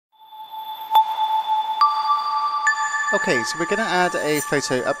Okay, so we're going to add a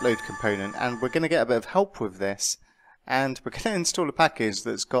photo upload component, and we're going to get a bit of help with this, and we're going to install a package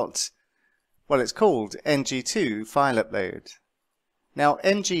that's got, well, it's called ng2 file upload. Now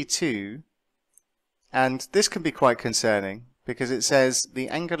ng2, and this can be quite concerning because it says the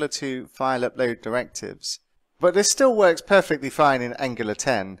Angular 2 file upload directives, but this still works perfectly fine in Angular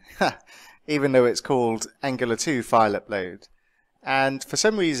 10, even though it's called Angular 2 file upload. And for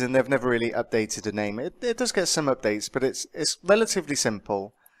some reason they've never really updated the name. It does get some updates, but it's relatively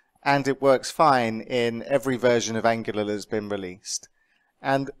simple, and it works fine in every version of Angular that's been released.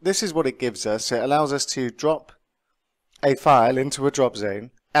 And this is what it gives us. It allows us to drop a file into a drop zone,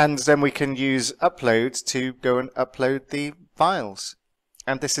 and then we can use upload to go and upload the files.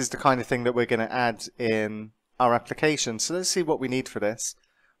 And this is the kind of thing that we're going to add in our application. So let's see what we need for this.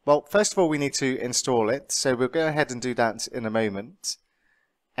 Well, first of all, we need to install it, so we'll go ahead and do that in a moment.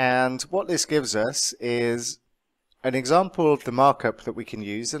 And what this gives us is an example of the markup that we can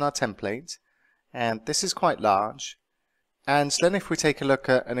use in our template, and this is quite large. And then if we take a look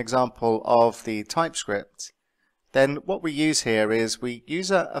at an example of the TypeScript, then what we use here is we use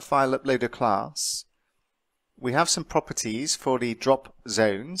a file uploader class. We have some properties for the drop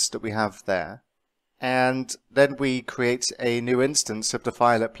zones that we have there. And then we create a new instance of the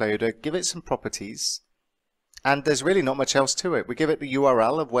file uploader, give it some properties, and there's really not much else to it. We give it the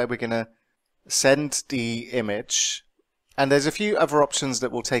URL of where we're going to send the image, and there's a few other options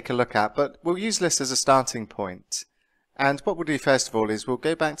that we'll take a look at, but we'll use this as a starting point. And what we'll do first of all is we'll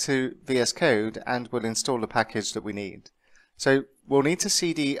go back to VS Code and we'll install the package that we need. So we'll need to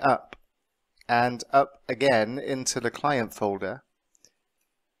cd up and up again into the client folder.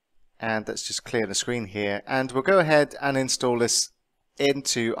 And let's just clear the screen here, and we'll go ahead and install this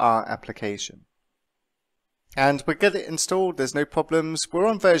into our application. And we'll get it installed, there's no problems. We're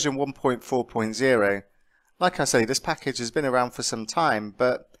on version 1.4.0. Like I say, this package has been around for some time,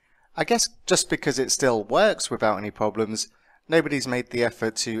 but I guess just because it still works without any problems, nobody's made the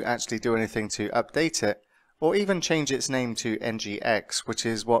effort to actually do anything to update it, or even change its name to ngx, which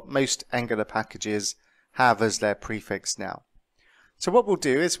is what most Angular packages have as their prefix now. So what we'll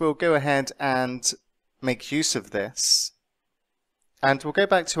do is we'll go ahead and make use of this, and we'll go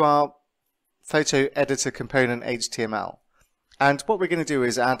back to our photo editor component HTML, and what we're going to do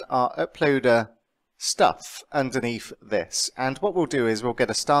is add our uploader stuff underneath this. And what we'll do is we'll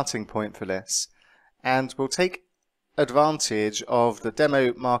get a starting point for this, and we'll take advantage of the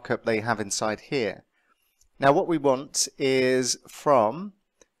demo markup they have inside here. Now what we want is from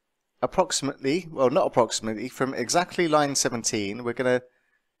approximately, well not approximately, from exactly line 17, we're going to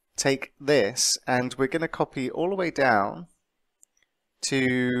take this and we're going to copy all the way down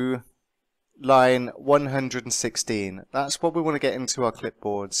to line 116. That's what we want to get into our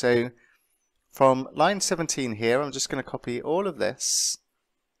clipboard. So from line 17 here, I'm just going to copy all of this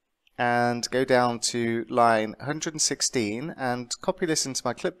and go down to line 116 and copy this into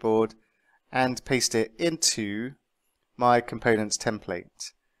my clipboard and paste it into my components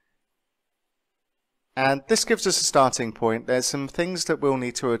template. And this gives us a starting point. There's some things that we'll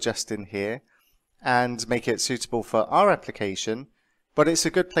need to adjust in here and make it suitable for our application, but it's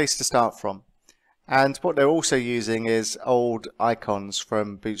a good place to start from. And what they're also using is old icons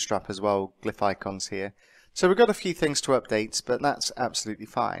from Bootstrap as well, glyph icons here. So we've got a few things to update, but that's absolutely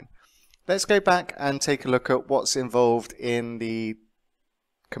fine. Let's go back and take a look at what's involved in the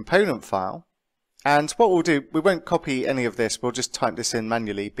component file. And what we'll do, we won't copy any of this, we'll just type this in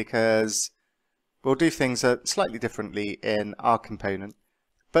manually because we'll do things slightly differently in our component.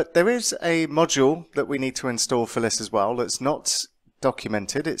 But there is a module that we need to install for this as well that's not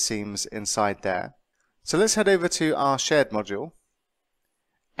documented, it seems, inside there. So let's head over to our shared module.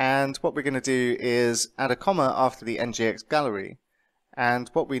 And what we're going to do is add a comma after the ngx gallery. And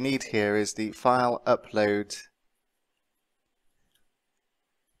what we need here is the file upload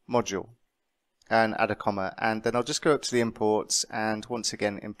module. And add a comma. And then I'll just go up to the imports and once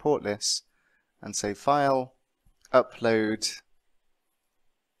again import this. And say file upload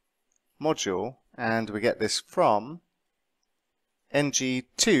module, and we get this from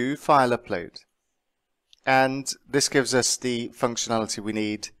ng2 file upload, and this gives us the functionality we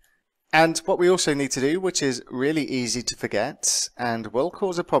need. And what we also need to do, which is really easy to forget and will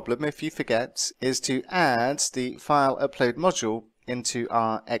cause a problem if you forget, is to add the file upload module into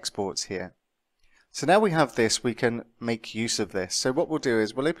our exports here. So now we have this, we can make use of this. So what we'll do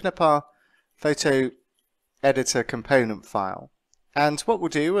is we'll open up our photo editor component file, and what we'll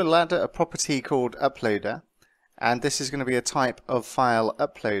do, we'll add a property called uploader, and this is going to be a type of file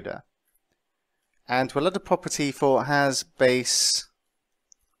uploader, and we'll add a property for has base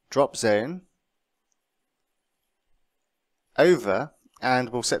drop zone, over, and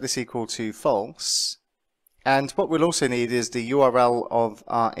we'll set this equal to false. And what we'll also need is the URL of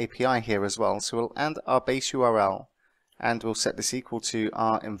our API here as well. So we'll add our base URL, and we'll set this equal to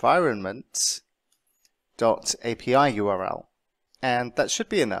our environment.api URL. And that should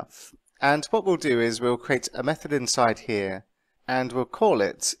be enough. And what we'll do is we'll create a method inside here, and we'll call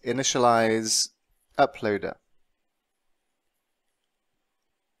it initialize uploader.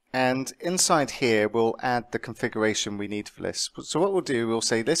 And inside here we'll add the configuration we need for this. So what we'll do, we'll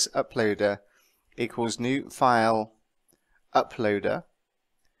say this uploader equals new file uploader,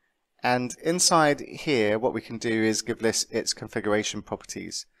 and inside here what we can do is give this its configuration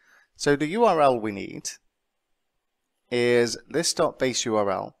properties. So the URL we need is this.base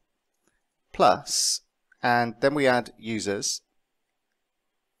URL plus, and then we add users,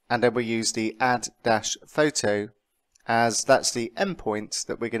 and then we use the add-photo as that's the endpoint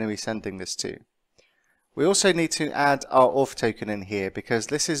that we're going to be sending this to. We also need to add our auth token in here because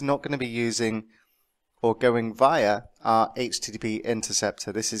this is not going to be using or going via our HTTP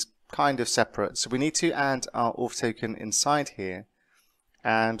interceptor. This is kind of separate, so we need to add our auth token inside here,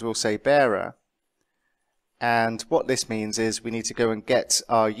 and we'll say bearer, and what this means is we need to go and get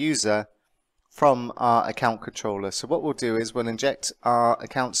our user from our account controller. So what we'll do is we'll inject our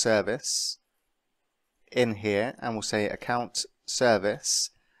account service in here, and we'll say account service,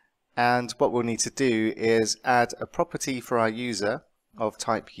 and what we'll need to do is add a property for our user of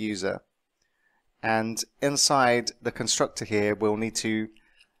type user, and inside the constructor here we'll need to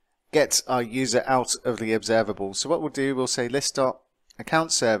get our user out of the observable. So what we'll do, we'll say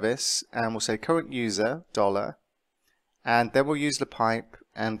list.account service, and we'll say current user $, and then we'll use the pipe,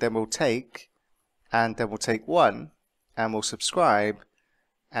 and then we'll take, and then we'll take 1, and we'll subscribe,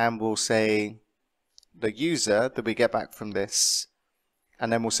 and we'll say the user that we get back from this,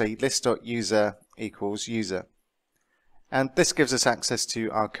 and then we'll say list.user equals user, and this gives us access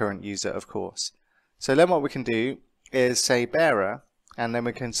to our current user, of course. So then what we can do is say bearer, and then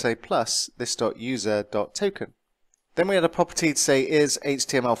we can say plus this.user.token. Then we had a property to say is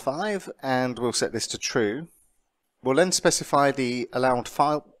HTML5, and we'll set this to true. We'll then specify the allowed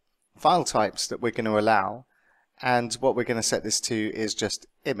file types that we're going to allow, and what we're going to set this to is just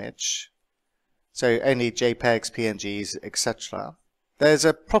image. So only JPEGs, PNGs, etc. There's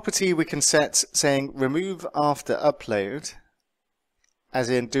a property we can set saying remove after upload, as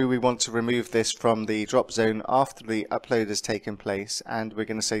in do we want to remove this from the drop zone after the upload has taken place, and we're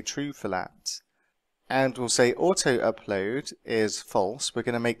going to say true for that. And we'll say auto upload is false. We're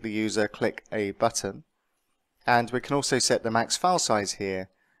going to make the user click a button, and we can also set the max file size here,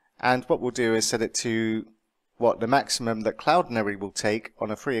 and what we'll do is set it to what the maximum that Cloudinary will take on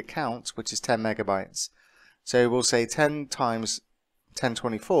a free account, which is 10 megabytes. So we'll say 10 times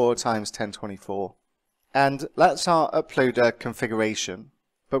 1024 times 1024. And that's our uploader configuration.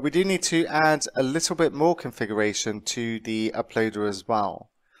 But we do need to add a little bit more configuration to the uploader as well.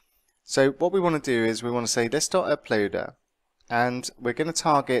 So what we want to do is we want to say this.uploader, and we're going to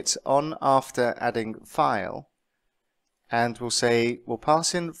target on after adding file, and we'll say we'll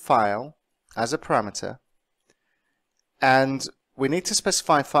pass in file as a parameter, and we need to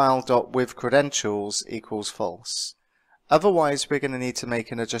specify file.withCredentials equals false. Otherwise we're going to need to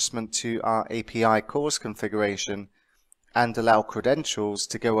make an adjustment to our API cores configuration and allow credentials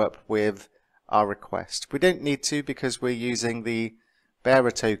to go up with our request. We don't need to because we're using the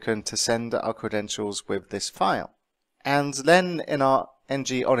bearer token to send our credentials with this file. And then in our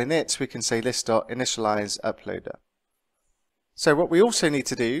ng on init we can say list.initialize uploader. So what we also need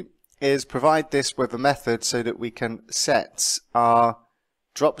to do is provide this with a method so that we can set our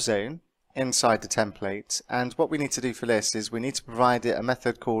drop zone inside the template, and what we need to do for this is we need to provide it a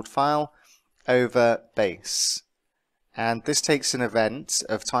method called file over base, and this takes an event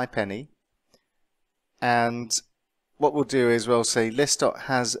of type any, and what we'll do is we'll say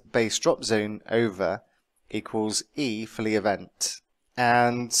list.hasBase drop zone over equals e for the event,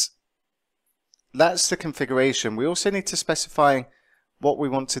 and that's the configuration. We also need to specify what we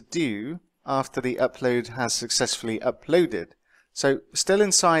want to do after the upload has successfully uploaded. So still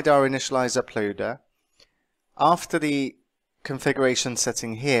inside our initialize uploader, after the configuration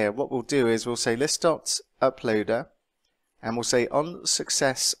setting here, what we'll do is we'll say list.uploader, and we'll say on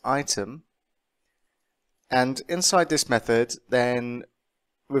success item, and inside this method then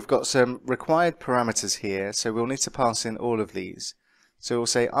we've got some required parameters here, so we'll need to pass in all of these. So we'll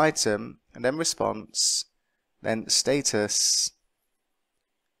say item, and then response, then status,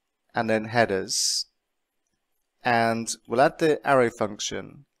 and then headers, and we'll add the arrow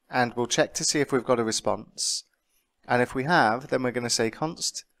function, and we'll check to see if we've got a response, and if we have, then we're going to say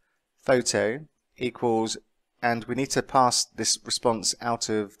const photo equals and we need to pass this response out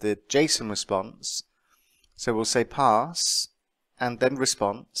of the JSON response. So we'll say pass and then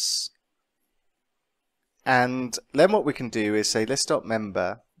response, and then what we can do is say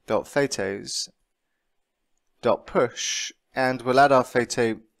list.member.photos.push, and we'll add our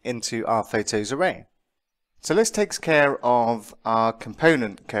photo into our photos array. So this takes care of our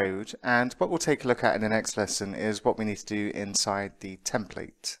component code, and what we'll take a look at in the next lesson is what we need to do inside the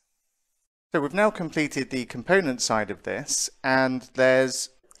template. So we've now completed the component side of this, and there's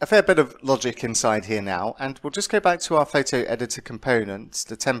a fair bit of logic inside here now, and we'll just go back to our photo editor components,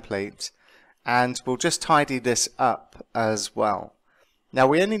 the template, and we'll just tidy this up as well. Now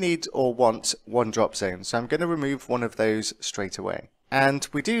we only need or want one drop zone, so I'm going to remove one of those straight away. And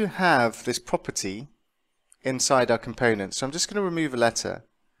we do have this property inside our component, so I'm just going to remove a letter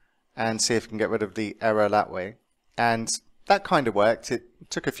and see if we can get rid of the error that way. And that kind of worked. It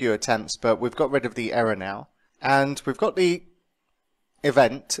took a few attempts, but we've got rid of the error now. And we've got the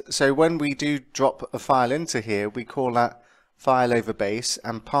event, so when we do drop a file into here, we call that file over base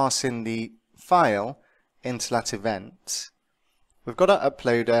and pass in the file into that event. We've got our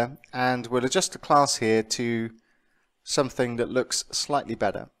uploader, and we'll adjust the class here to something that looks slightly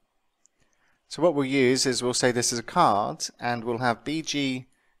better. So what we'll use is we'll say this is a card, and we'll have bg-faded,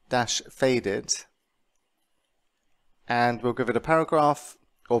 and we'll give it a paragraph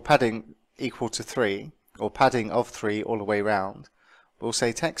or padding equal to 3, or padding of 3 all the way around. We'll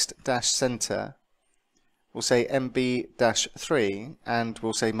say text-center, we'll say mb-3, and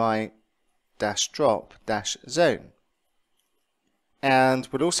we'll say my-drop-zone. And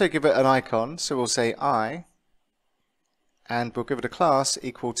we'll also give it an icon, so we'll say I, and we'll give it a class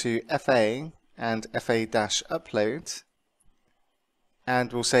equal to fa and fa-upload,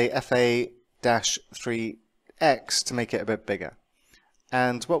 and we'll say fa-3x to make it a bit bigger.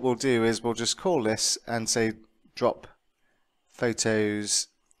 And what we'll do is we'll just call this and say drop photos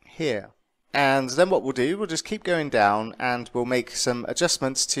here. And then what we'll do, we'll just keep going down, and we'll make some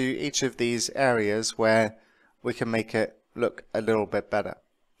adjustments to each of these areas where we can make it look a little bit better.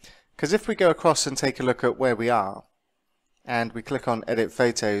 Because if we go across and take a look at where we are, and we click on edit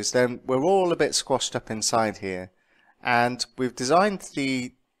photos, then we're all a bit squashed up inside here. And we've designed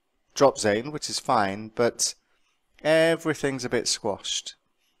the drop zone, which is fine, but everything's a bit squashed.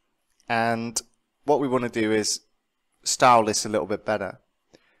 And what we want to do is style this a little bit better.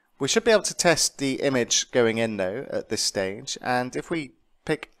 We should be able to test the image going in though at this stage, and if we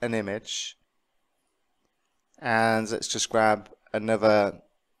pick an image, and let's just grab another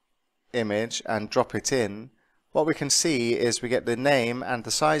image and drop it in, what we can see is we get the name and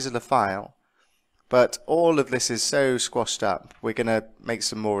the size of the file, but all of this is so squashed up, we're going to make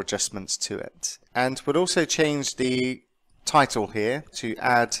some more adjustments to it. And we'll also change the title here to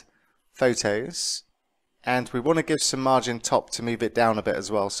add photos, and we want to give some margin top to move it down a bit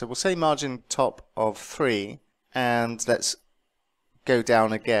as well. So we'll say margin top of 3, and let's go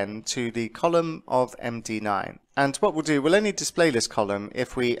down again to the column of MD9. And what we'll do, we'll only display this column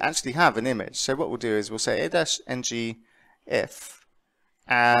if we actually have an image. So what we'll do is we'll say a-ng if,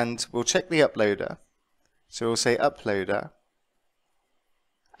 and we'll check the uploader. So we'll say uploader,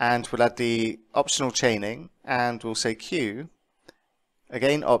 and we'll add the optional chaining, and we'll say q,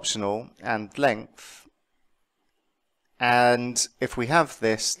 again optional, and length. And if we have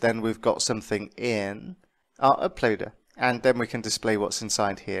this, then we've got something in our uploader, and then we can display what's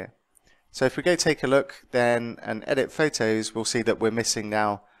inside here. So if we go take a look then and edit photos, we'll see that we're missing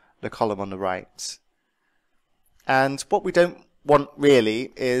now the column on the right. And what we don't want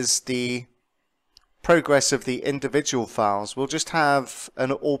really is the progress of the individual files. We'll just have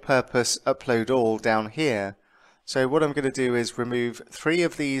an all-purpose upload all down here. So what I'm going to do is remove 3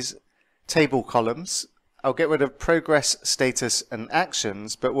 of these table columns. I'll get rid of progress, status and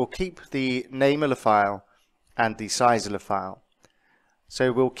actions, but we'll keep the name of the file and the size of the file.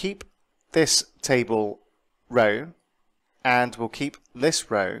 So we'll keep this table row, and we'll keep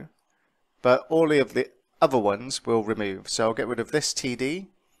this row, but all of the other ones we'll remove. So I'll get rid of this TD,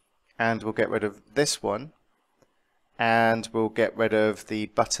 and we'll get rid of this one, and we'll get rid of the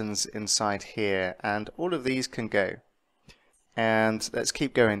buttons inside here, and all of these can go. And let's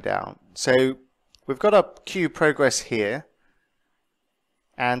keep going down. So we've got our queue progress here,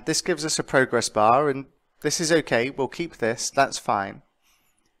 and this gives us a progress bar, and this is okay, we'll keep this, that's fine.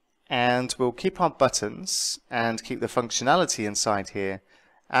 And we'll keep our buttons and keep the functionality inside here,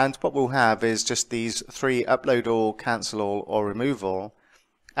 and what we'll have is just these 3 upload all, cancel all or remove all.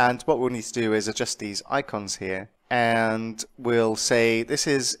 And what we'll need to do is adjust these icons here, and we'll say this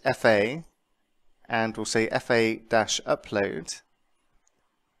is FA, and we'll say FA-upload,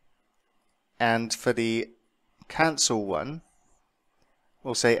 and for the cancel one,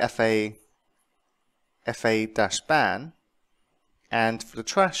 we'll say fa-ban, and for the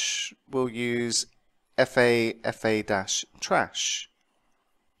trash we'll use fa-trash.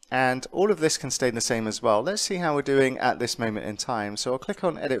 And all of this can stay the same as well. Let's see how we're doing at this moment in time. So I'll click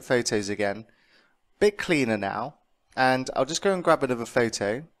on edit photos again, bit cleaner now, and I'll just go and grab another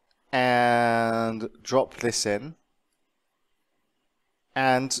photo and drop this in,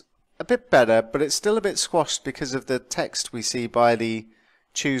 and a bit better, but it's still a bit squashed because of the text we see by the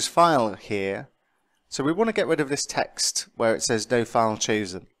choose file here. So we want to get rid of this text where it says no file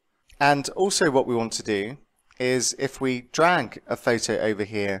chosen. And also what we want to do is if we drag a photo over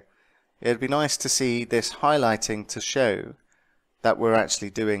here, it'd be nice to see this highlighting to show that we're actually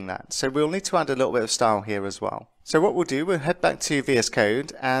doing that. So we'll need to add a little bit of style here as well. So what we'll do, we'll head back to VS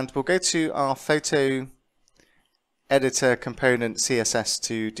Code and we'll go to our photo editor component CSS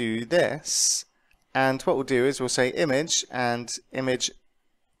to do this. And what we'll do is we'll say image and image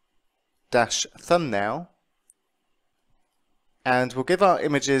dash thumbnail, and we'll give our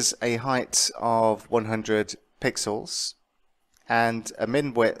images a height of 100 pixels and a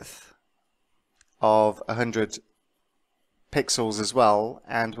min width of 100 pixels as well,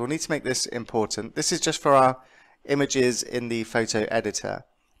 and we'll need to make this important. This is just for our images in the photo editor.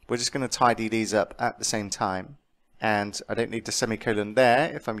 We're just going to tidy these up at the same time, and I don't need the semicolon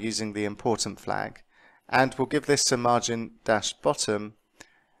there if I'm using the important flag, and we'll give this a margin dash bottom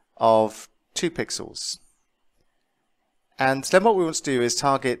of 2 pixels. And then what we want to do is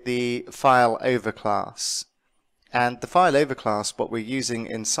target the file over class. And the file over class, what we're using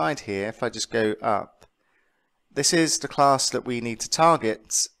inside here, if I just go up, this is the class that we need to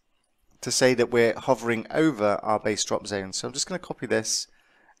target to say that we're hovering over our base drop zone. So I'm just going to copy this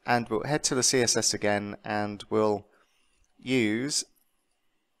and we'll head to the CSS again and we'll use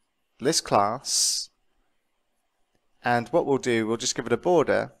this class, and what we'll do, we'll just give it a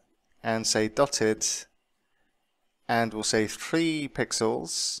border and say dotted, and we'll say 3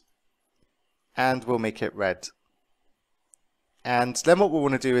 pixels and we'll make it red. And then what we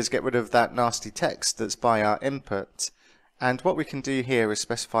want to do is get rid of that nasty text that's by our input, and what we can do here is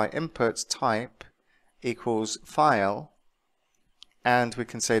specify input type equals file, and we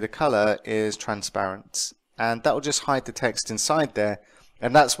can say the color is transparent, and that will just hide the text inside there,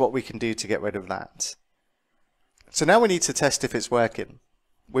 and that's what we can do to get rid of that. So now we need to test if it's working.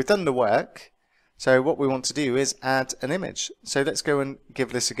 We've done the work, so what we want to do is add an image. So let's go and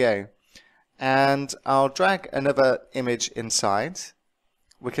give this a go. And I'll drag another image inside.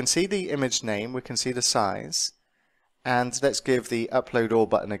 We can see the image name, we can see the size, and let's give the upload all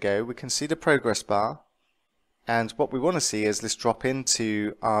button a go. We can see the progress bar, and what we want to see is this drop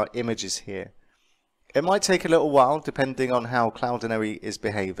into our images here. It might take a little while depending on how Cloudinary is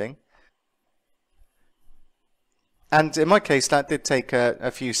behaving. And in my case that did take a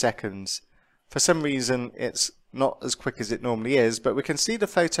few seconds. For some reason it's not as quick as it normally is, but we can see the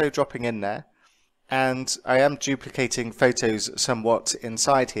photo dropping in there, and I am duplicating photos somewhat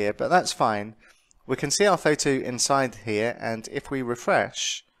inside here, but that's fine. We can see our photo inside here, and if we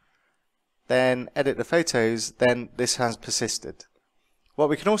refresh, then edit the photos, then this has persisted. What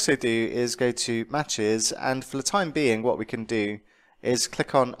we can also do is go to matches, and for the time being what we can do is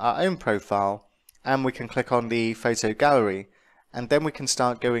click on our own profile, and we can click on the photo gallery, and then we can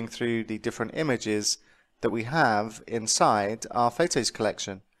start going through the different images that we have inside our photos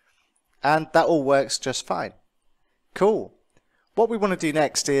collection, and that all works just fine. Cool. What we want to do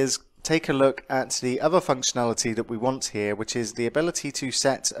next is take a look at the other functionality that we want here, which is the ability to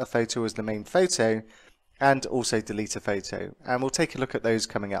set a photo as the main photo and also delete a photo, and we'll take a look at those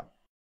coming up.